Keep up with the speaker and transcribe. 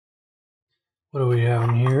What do we have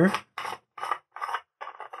in here?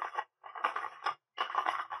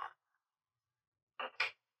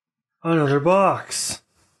 Another box.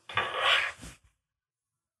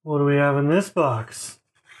 What do we have in this box?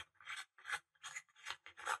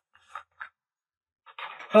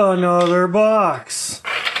 Another box.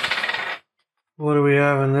 What do we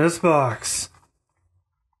have in this box?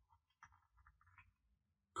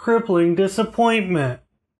 Crippling disappointment.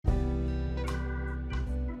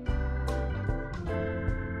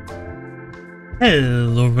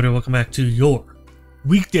 Hello everybody, welcome back to your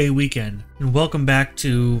weekday weekend, and welcome back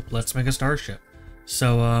to Let's Make a Starship.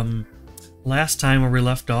 So, last time where we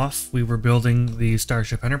left off, we were building the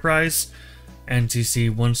Starship Enterprise, NCC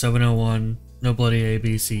 1701, no bloody A,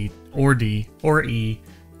 B, C, or D, or E,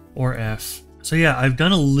 or F. So yeah, I've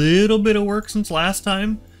done a little bit of work since last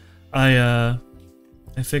time. I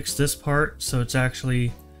fixed this part, so it's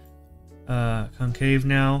actually concave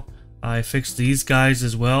now. I fixed these guys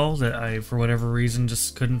as well that I, for whatever reason,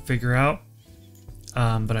 just couldn't figure out.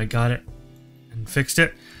 But I got it and fixed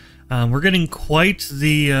it. We're getting quite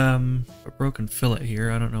the a broken fillet here.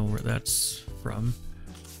 I don't know where that's from,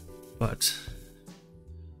 but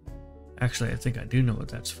actually I think I do know what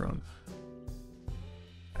that's from.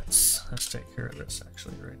 Let's take care of this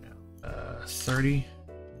actually right now. 30.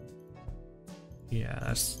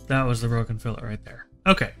 Yeah, that was the broken fillet right there.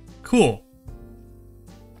 Okay, cool.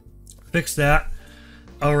 Fix that.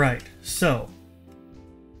 All right, so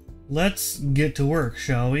let's get to work,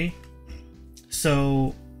 shall we?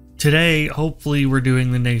 So today, hopefully, we're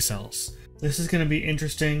doing the nacelles. This is going to be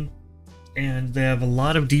interesting, and they have a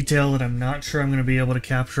lot of detail that I'm not sure I'm going to be able to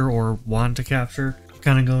capture or want to capture. I'm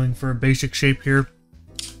kind of going for a basic shape here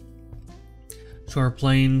to our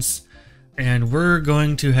planes, and we're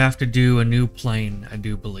going to have to do a new plane, I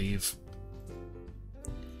do believe.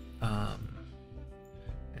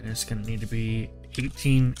 And it's going to need to be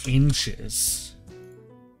 18 inches.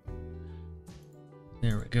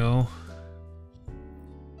 There we go.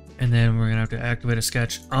 And then we're going to have to activate a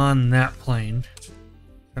sketch on that plane.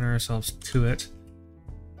 Turn ourselves to it.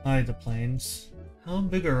 Hide the planes. How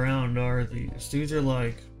big around are these? These are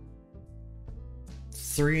like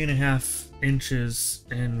 3.5 inches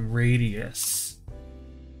in radius.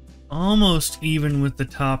 Almost even with the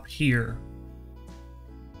top here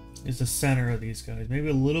is the center of these guys. Maybe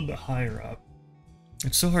a little bit higher up.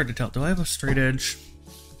 It's so hard to tell. Do I have a straight edge?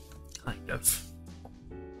 Kind of.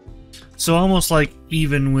 So almost like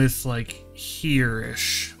even with like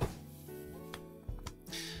here-ish.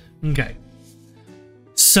 Okay.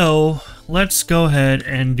 So let's go ahead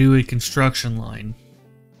and do a construction line.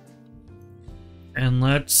 And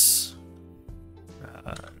let's...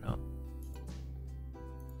 no.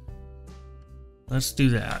 Let's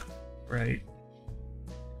do that, right?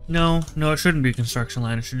 No, it shouldn't be a construction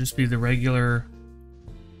line. It should just be the regular...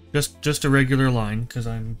 Just a regular line, because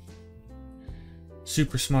I'm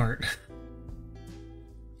super smart.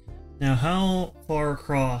 Now, how far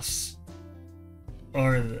across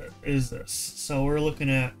is this? So we're looking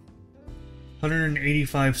at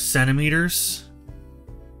 185 centimeters.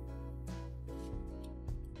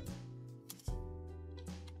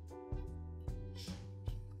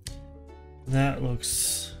 That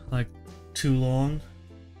looks like too long.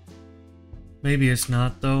 Maybe it's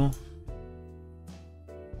not, though.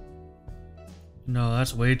 No,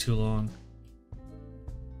 that's way too long.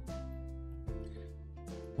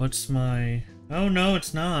 What's my... Oh, no,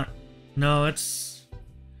 it's not. No, it's...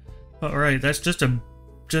 All right, that's just a...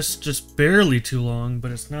 Just barely too long,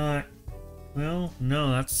 but it's not... Well,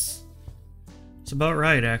 no, that's... It's about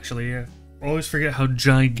right, actually. I always forget how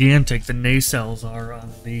gigantic the nacelles are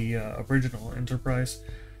on the original Enterprise.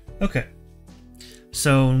 Okay.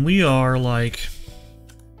 So, we are like...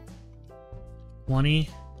 20...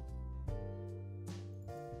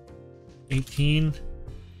 18...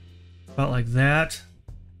 About like that.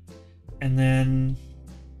 And then,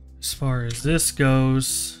 as far as this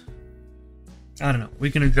goes, I don't know. We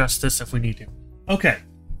can adjust this if we need to. Okay.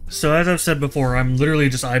 So as I've said before, I'm literally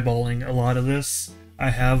just eyeballing a lot of this.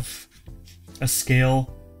 I have a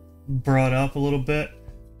scale brought up a little bit,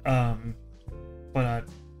 but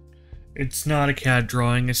it's not a CAD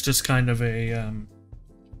drawing. It's just kind of a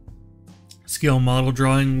scale model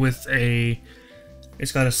drawing with a...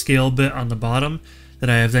 It's got a scale bit on the bottom that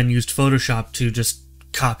I have then used Photoshop to just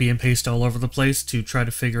copy and paste all over the place to try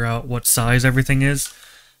to figure out what size everything is.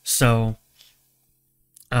 So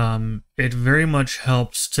it very much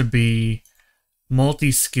helps to be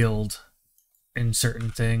multi-skilled in certain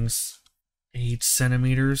things. 8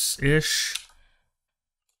 centimeters ish,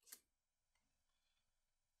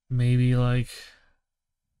 maybe like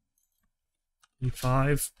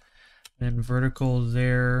 5. Then vertical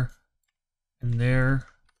there and there.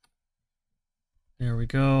 There we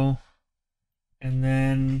go. And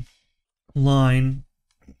then line.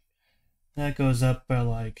 That goes up by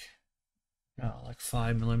like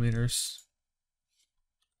 5 millimeters.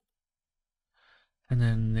 And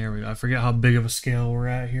then there we go. I forget how big of a scale we're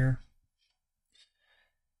at here.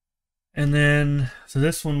 And then, so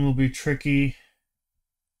this one will be tricky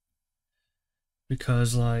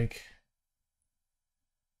because like,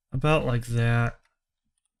 about like that.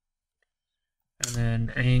 And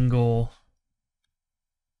then angle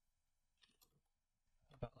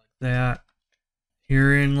about like that.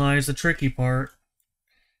 Herein lies the tricky part,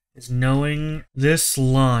 is knowing this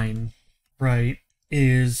line, right,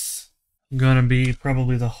 is gonna be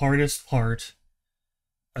probably the hardest part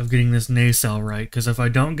of getting this nacelle right. Because if I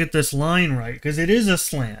don't get this line right, because it is a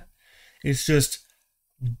slant, it's just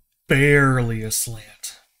barely a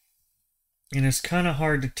slant. And it's kind of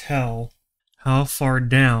hard to tell how far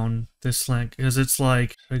down this slant, because it's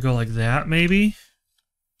like, should I go like that maybe?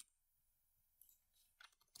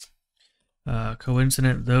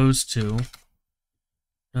 Coincident those two.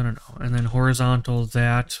 No. And then horizontal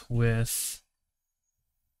that with,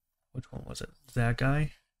 which one was it? That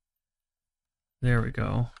guy? There we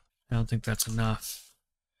go. I don't think that's enough.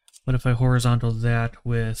 What if I horizontal that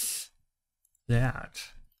with that?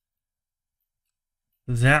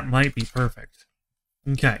 That might be perfect.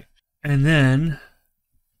 Okay. And then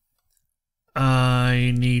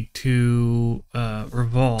I need to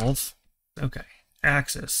revolve. Okay.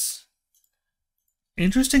 Axis.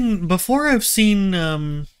 Interesting. Before I've seen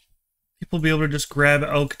people be able to just grab.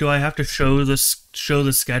 Oh, do I have to show this? Show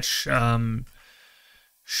the sketch.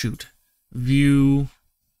 Shoot. View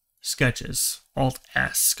sketches. Alt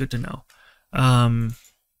S. Good to know. And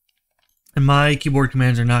my keyboard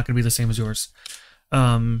commands are not going to be the same as yours.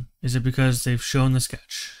 Is it because they've shown the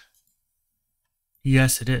sketch?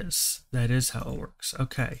 Yes, it is. That is how it works.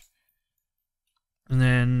 Okay. And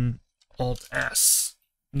then Alt S.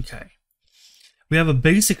 Okay. We have a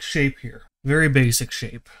basic shape here. Very basic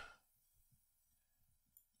shape.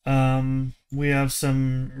 We have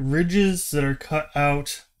some ridges that are cut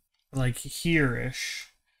out like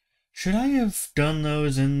here-ish. Should I have done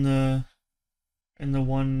those in the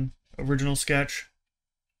one original sketch?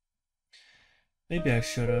 Maybe I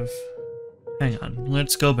should have. Hang on,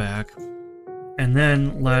 let's go back. And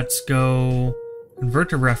then let's go convert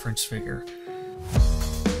to reference figure.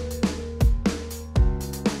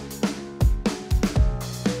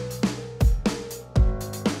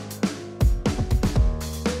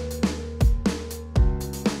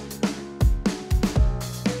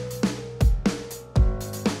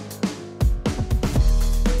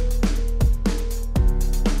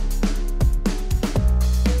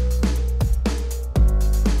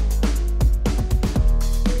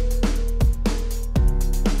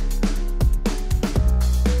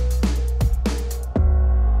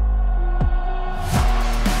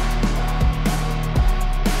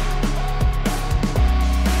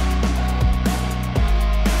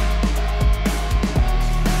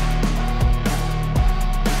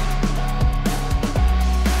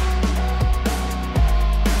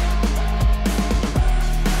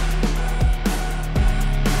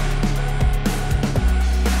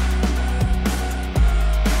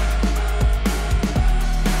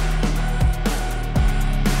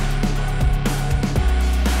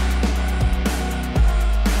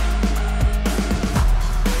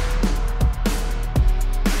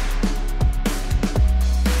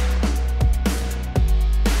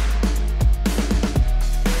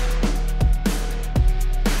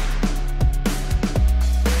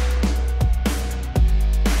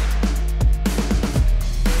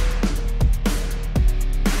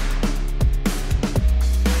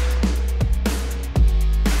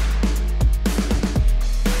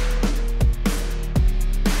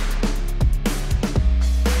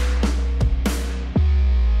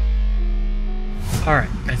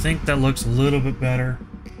 Alright, I think that looks a little bit better.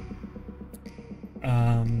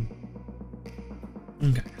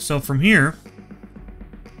 Okay, so from here,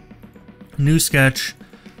 new sketch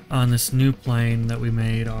on this new plane that we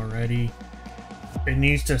made already. It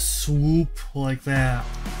needs to swoop like that.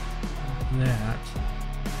 Like that.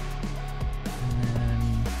 And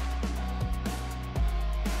then...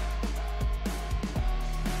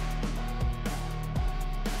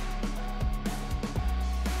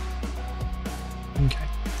 okay.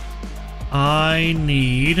 I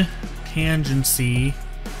need tangency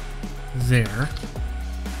there.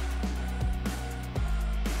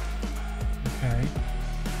 Okay.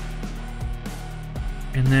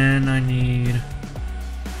 And then I need...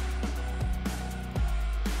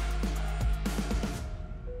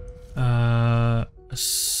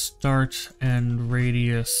 Start and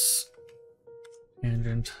radius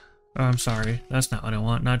tangent. Oh, I'm sorry. That's not what I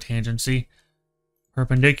want. Not tangency.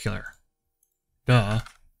 Perpendicular. Duh.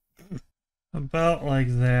 About like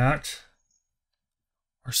that.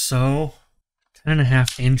 Or so.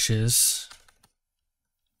 10.5 inches.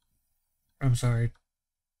 I'm sorry.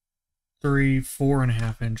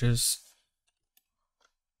 4.5 inches.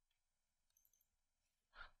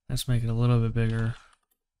 Let's make it a little bit bigger.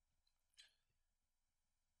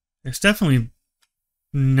 It's definitely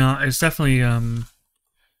not, it's definitely,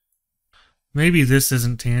 maybe this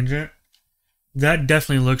isn't tangent. That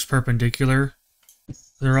definitely looks perpendicular.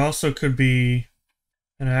 There also could be,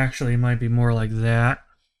 and actually might be more like that.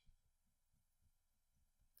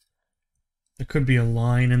 There could be a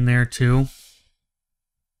line in there too.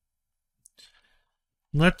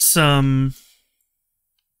 Let's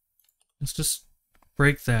just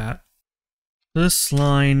break that. This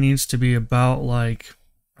line needs to be about like,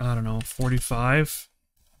 I don't know, 45.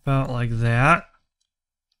 About like that,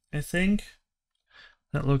 I think.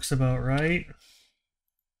 That looks about right.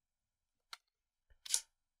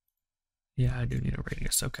 Yeah, I do need a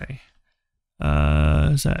radius, okay.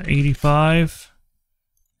 Is that 85?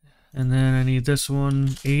 And then I need this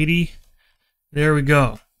one, 80. There we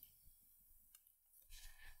go.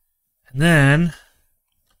 And then,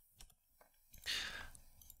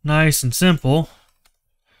 nice and simple.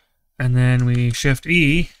 And then we shift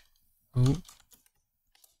E. Ooh.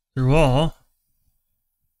 Through all.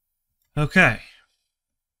 Okay.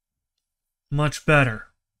 Much better.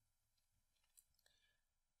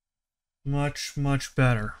 Much, much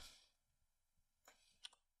better.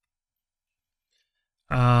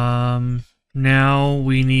 Now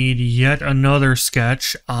we need yet another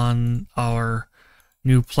sketch on our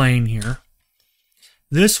new plane here.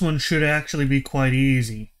 This one should actually be quite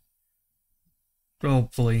easy.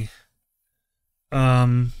 Hopefully.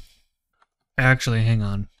 Actually, hang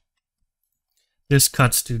on. This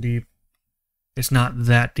cut's too deep. It's not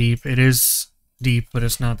that deep. It is deep, but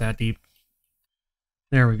it's not that deep.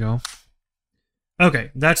 There we go.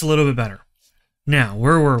 Okay, that's a little bit better. Now,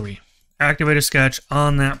 where were we? Activate a sketch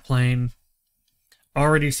on that plane.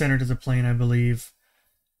 Already centered to the plane, I believe.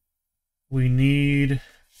 We need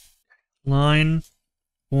line,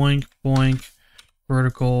 boink, boink,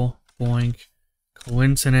 vertical, boink,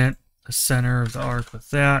 coincident, the center of the arc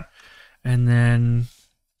with that. And then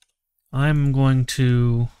I'm going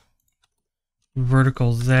to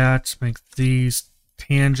vertical that, make these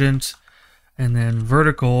tangent, and then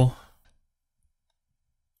vertical.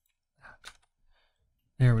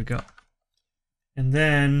 There we go. And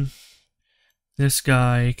then this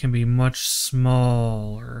guy can be much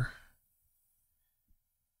smaller.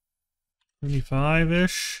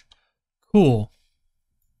 25-ish. Cool.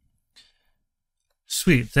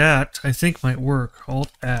 Sweet. That, I think, might work.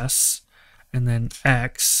 Alt-S, and then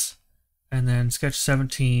X, and then sketch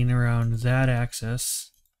 17 around that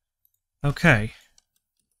axis. Okay.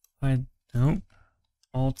 Nope.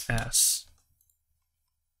 Alt-S.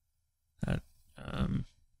 That,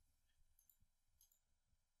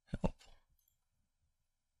 help.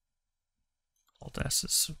 Alt-S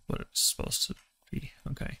is what it's supposed to be.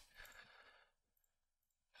 Okay.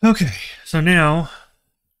 Okay, so now,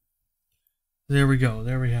 there we go.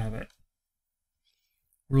 There we have it.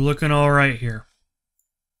 We're looking all right here.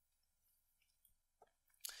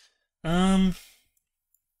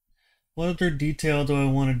 What other detail do I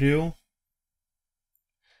want to do?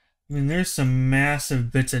 I mean, there's some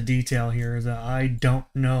massive bits of detail here that I don't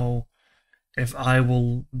know if I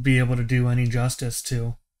will be able to do any justice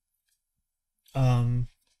to. The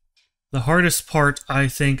hardest part I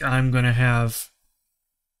think I'm going to have,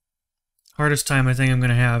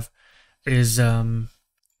 is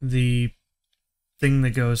the thing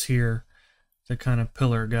that goes here, the kind of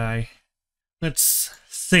pillar guy. Let's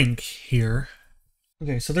think here.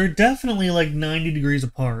 Okay, so they're definitely like 90 degrees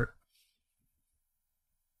apart.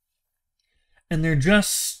 And they're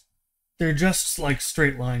just like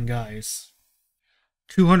straight line guys.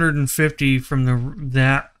 250 from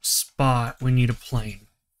that spot, we need a plane.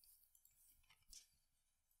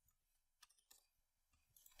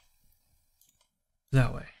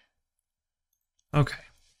 That way. Okay.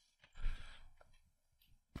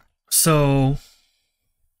 So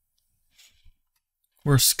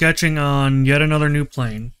we're sketching on yet another new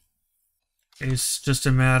plane. It's just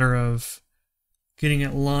a matter of getting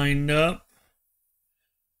it lined up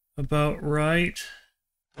about right.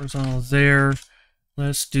 Horizontal there.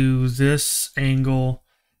 Let's do this angle.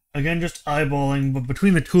 Again, just eyeballing, but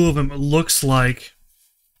between the two of them, it looks like...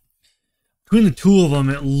 Between the two of them,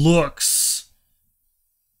 it looks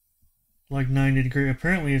like 90 degrees.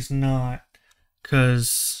 Apparently it's not,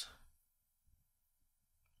 because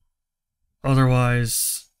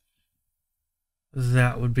Otherwise,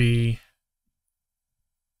 that would be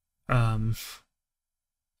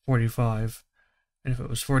 45. And if it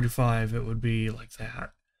was 45, it would be like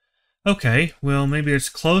that. Okay, well, maybe it's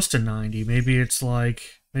close to 90. Maybe it's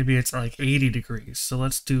like 80 degrees. So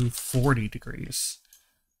let's do 40 degrees.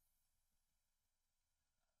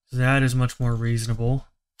 That is much more reasonable.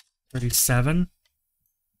 37.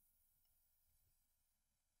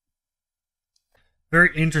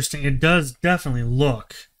 Very interesting. It does definitely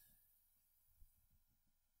look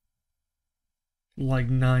like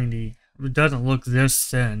 90. It doesn't look this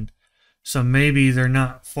thin. So maybe they're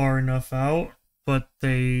not far enough out, but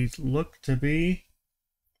they look to be.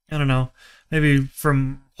 I don't know. Maybe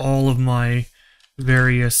from all of my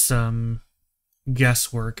various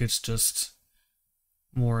guesswork, it's just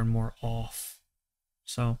more and more off.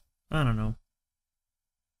 So, I don't know.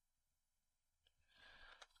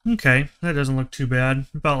 Okay, that doesn't look too bad.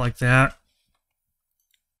 About like that.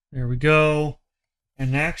 There we go.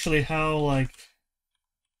 And actually, how, like,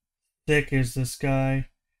 thick is this guy?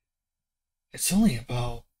 It's only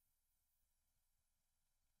about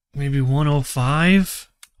maybe 105?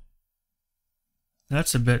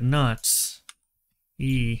 That's a bit nuts.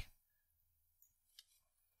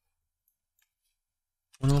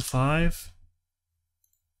 105?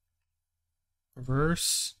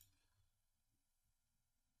 Reverse.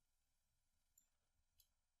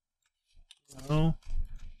 No.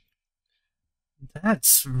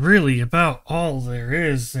 That's really about all there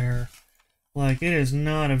is there. Like, it is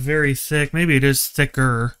not a very thick... Maybe it is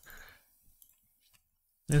thicker.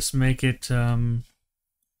 Let's make it,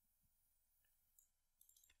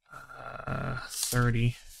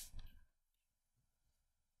 30.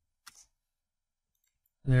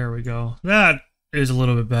 There we go. That is a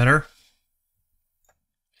little bit better.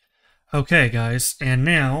 Okay, guys. And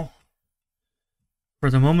now, for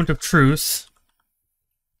the moment of truth,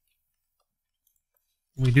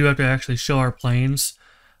 we do have to actually show our planes.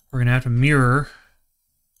 We're going to have to mirror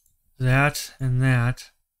that and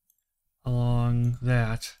that along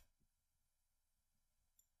that.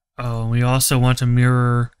 Oh, and we also want to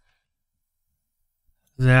mirror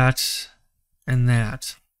that and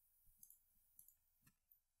that.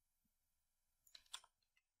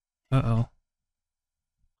 Uh-oh.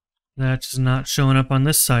 That's not showing up on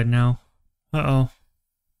this side now. Uh-oh.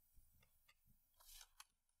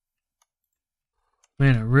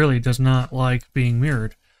 Man, it really does not like being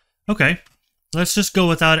mirrored. Okay, let's just go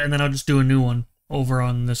without it, and then I'll just do a new one over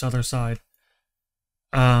on this other side.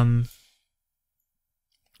 Or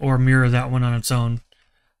mirror that one on its own.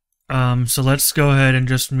 So let's go ahead and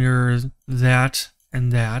just mirror that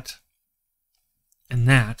and that and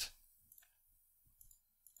that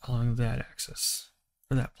along that axis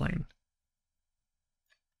for that plane.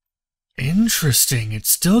 Interesting, it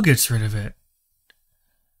still gets rid of it.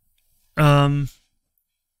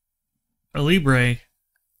 Alibre,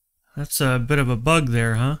 that's a bit of a bug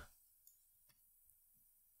there, huh?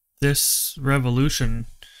 This revolution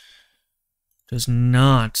does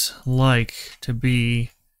not like to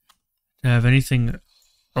have anything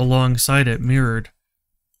alongside it mirrored.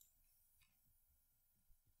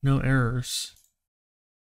 No errors.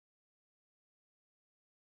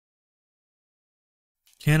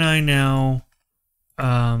 Can I now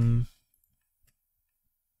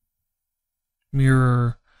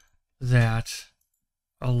mirror that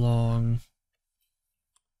along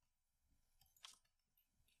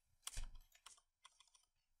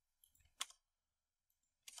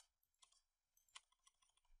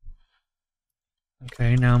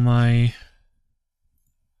okay, now my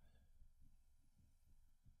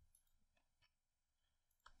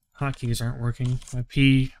hotkeys aren't working.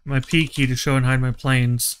 My P key to show and hide my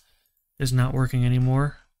planes is not working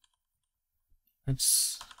anymore.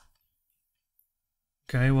 That's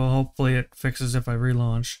okay, well hopefully it fixes if I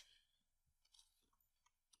relaunch.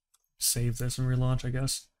 Save this and relaunch, I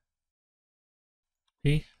guess.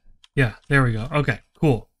 P? Yeah, there we go. Okay,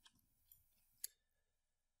 cool.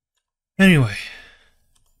 Anyway,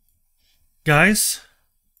 guys,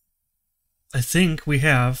 I think we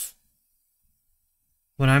have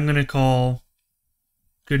what I'm going to call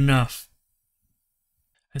good enough.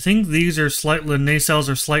 I think these are the nacelles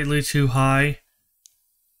are slightly too high.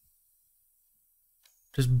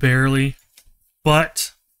 Just barely.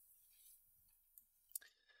 But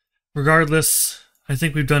regardless, I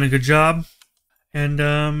think we've done a good job. And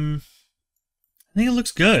I think it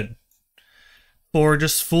looks good. For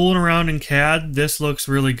just fooling around in CAD, this looks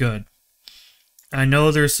really good. I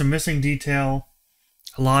know there's some missing detail,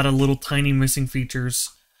 a lot of little tiny missing features,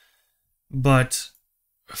 but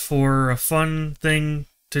for a fun thing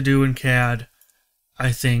to do in CAD,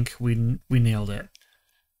 I think we nailed it.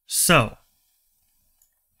 So,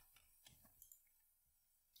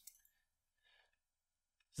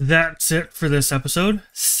 that's it for this episode.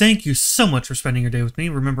 Thank you so much for spending your day with me.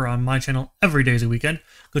 Remember, on my channel, every day is a weekend.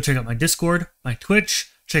 Go check out my Discord, my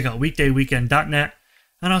Twitch, check out weekdayweekend.net,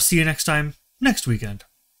 and I'll see you next time, next weekend.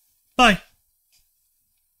 Bye!